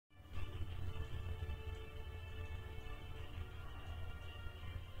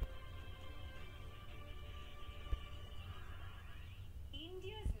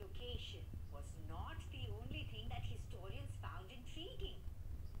India's location was not the only thing that historians found intriguing.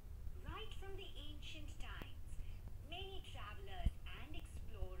 Right from the ancient times, many travelers and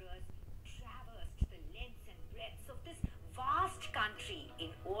explorers traversed the lengths and breadths of this vast country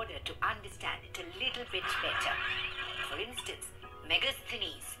in order to understand it a little bit better. For instance,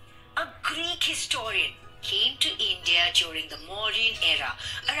 Megasthenes, a Greek historian, came to India during the Mauryan era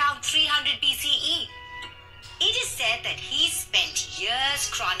around 300 BCE. It is said that he spent years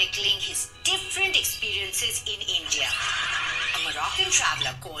chronicling his different experiences in India. A Moroccan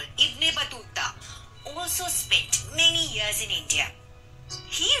traveler called Ibn Battuta also spent many years in India.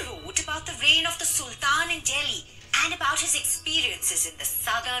 He wrote about the reign of the Sultan in Delhi and about his experiences in the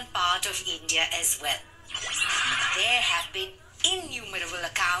southern part of India as well. There have been innumerable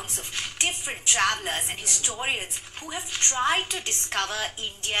accounts of different travelers and historians who have tried to discover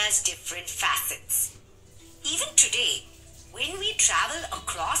India's different facets. Even today, when we travel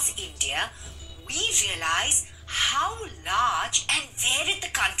across India, we realize how large and varied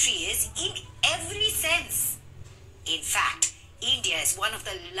the country is in every sense. In fact, India is one of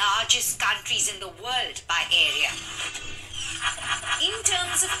the largest countries in the world by area. In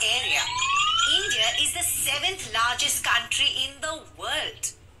terms of area, India is the 7th largest country in the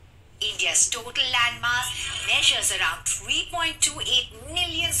world. India's total landmass measures around 3.28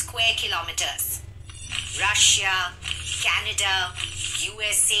 million square kilometers. Russia, Canada,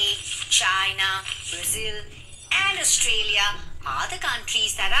 USA, China, Brazil, and Australia are the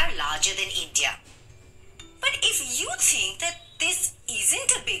countries that are larger than India. But if you think that this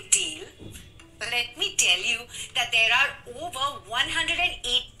isn't a big deal, let me tell you that there are over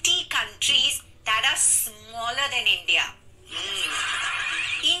 180 countries that are smaller than India.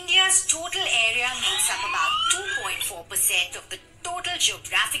 India's total area makes up about 2.4% of the total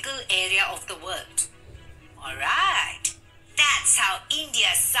geographical area of the world. Alright, that's how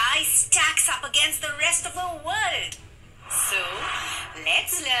India's size stacks up against the rest of the world. So,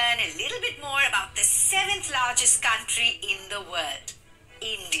 let's learn a little bit more about the 7th largest country in the world,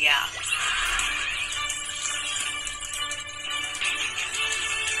 India.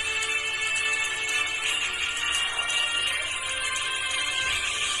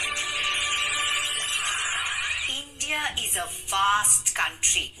 India is a vast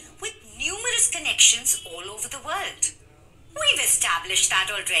country with numerous connections all over the world. We've established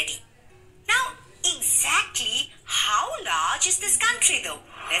that already. Now, exactly how large is this country though?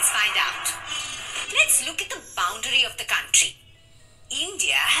 Let's find out. Let's look at the boundary of the country.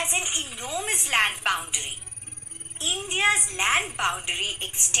 India has an enormous land boundary. India's land boundary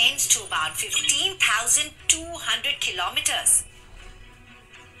extends to about 15,200 kilometers.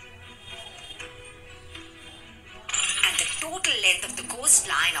 And the total length of the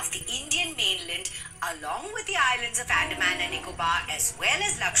coastline of the Indian mainland, along with the islands of Andaman and Nicobar as well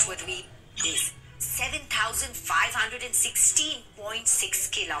as Lakshadweep, is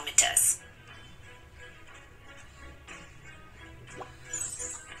 7,516.6 kilometers.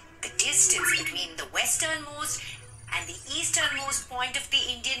 The distance between the westernmost and the easternmost point of the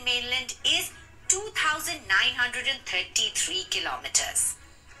Indian mainland is 2,933 kilometers.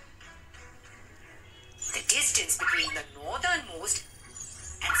 The distance between the northernmost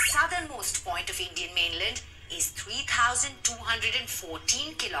and southernmost point of Indian mainland is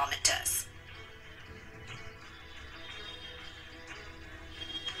 3,214 kilometers.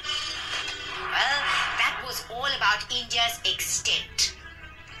 Well, that was all about India's extent.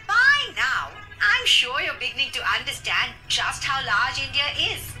 By now, I'm sure you're beginning to understand just how large India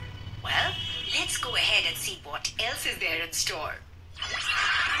is. Well, let's go ahead and see what else is there in store.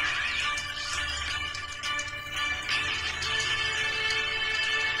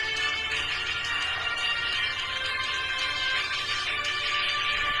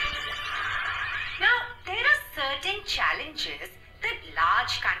 Certain challenges that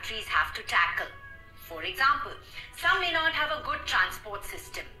large countries have to tackle. For example, some may not have a good transport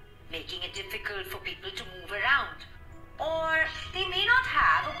system, making it difficult for people to move around. Or they may not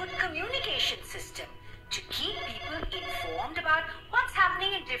have a good communication system to keep people informed about what's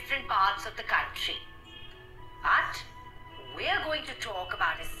happening in different parts of the country. But we're going to talk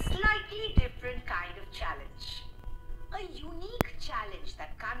about a slightly different kind of challenge. A unique challenge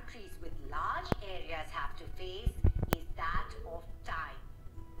that countries with large areas have to face is that of time.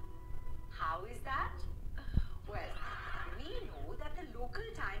 How is that? Well, we know that the local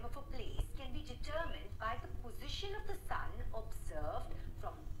time of a place can be determined by the position of the sun observed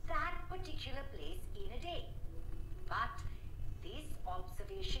from that particular place in a day. But this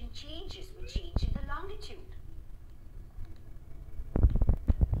observation changes with change in the longitude.